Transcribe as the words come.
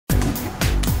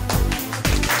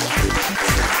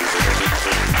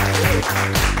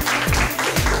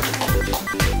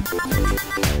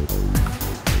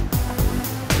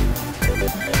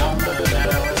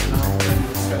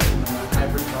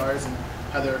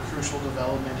why they're a crucial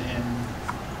development in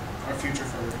our future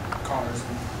for cars.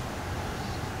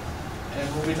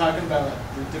 And we'll be talking about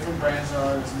the different brands there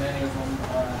are, there's many of them,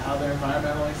 how they're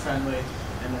environmentally friendly,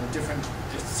 and the different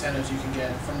incentives you can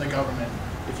get from the government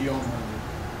if you own one.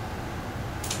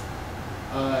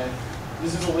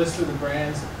 This is a list of the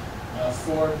brands.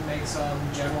 Ford makes some,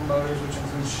 General Motors, which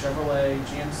includes Chevrolet,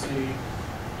 GMC,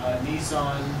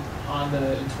 Nissan,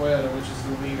 Honda, and Toyota, which is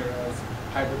the leader of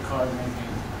hybrid car making.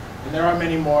 And there are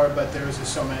many more, but there's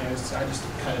just so many, so I just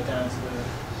cut it down to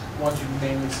the ones you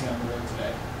mainly see on the road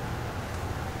today.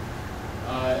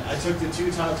 I took the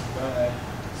two top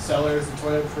sellers, the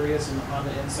Toyota Prius and the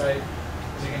Honda Insight.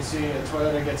 As you can see, a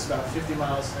Toyota gets about 50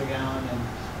 miles to the gallon, and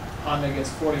Honda gets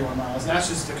 41 miles. And that's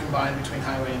just the combined between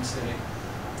highway and city.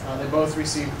 They both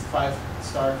received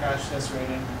 5-star crash test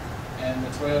rating, and the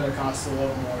Toyota costs a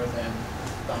little more than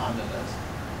the Honda does.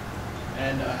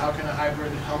 And how can a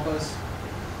hybrid help us?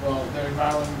 Well, they're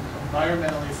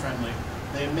environmentally friendly.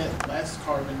 They emit less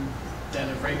carbon than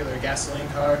a regular gasoline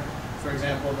car. For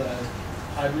example, the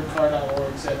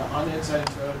hybridcar.org said the Honda Insight and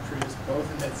Toyota Prius both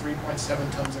emit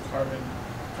 3.7 tons of carbon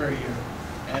per year,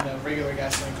 and a regular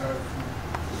gasoline car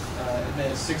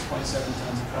emits 6.7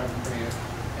 tons of carbon per year.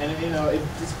 And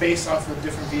it's based off of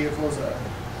different vehicles.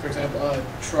 For example, a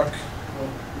truck will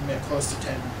emit close to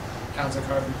 10 pounds of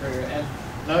carbon per year. And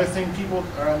another thing, people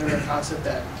are under the concept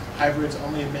that hybrids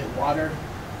only emit water.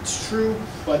 It's true,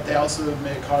 but they also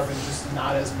emit carbon, just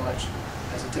not as much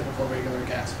as a typical regular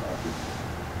gas car.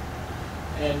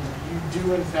 And you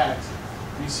do, in fact,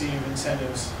 receive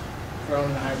incentives for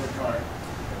owning a hybrid car.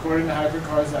 According to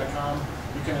hybridcars.com,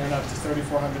 you can earn up to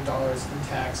 $3,400 in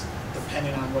tax,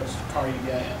 depending on which car you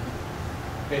get,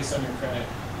 based on your credit.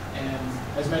 And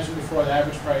as mentioned before, the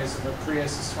average price of a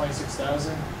Prius is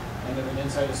 $26,000, and of an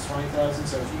Insight is $20,000.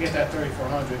 So if you get that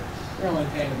 $3,400, you're only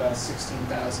paying about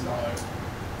 $16,000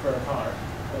 for a car,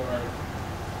 or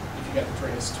if you get the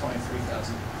Prius,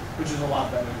 $23,000, which is a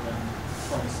lot better than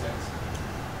 $26,000.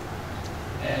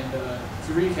 And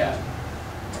to recap,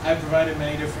 I provided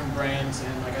many different brands,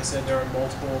 and like I said, there are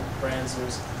multiple brands.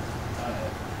 There's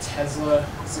Tesla,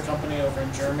 it's a company over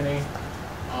in Germany.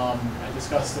 I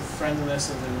discussed the friendliness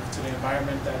to the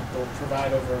environment that they'll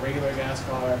provide over a regular gas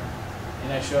car,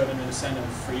 and I showed an incentive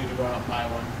for you to go out and buy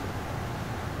one.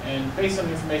 And based on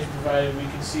the information provided, we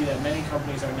can see that many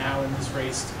companies are now in this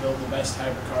race to build the best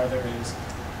hybrid car there is.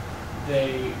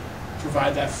 They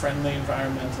provide that friendly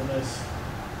environmentalness,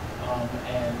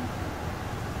 and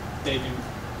they do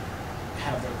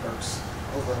have their perks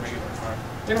over a regular car.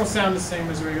 They don't sound the same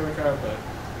as a regular car, but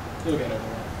you'll get over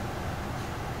it.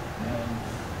 And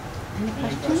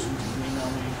any questions, you can email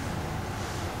me.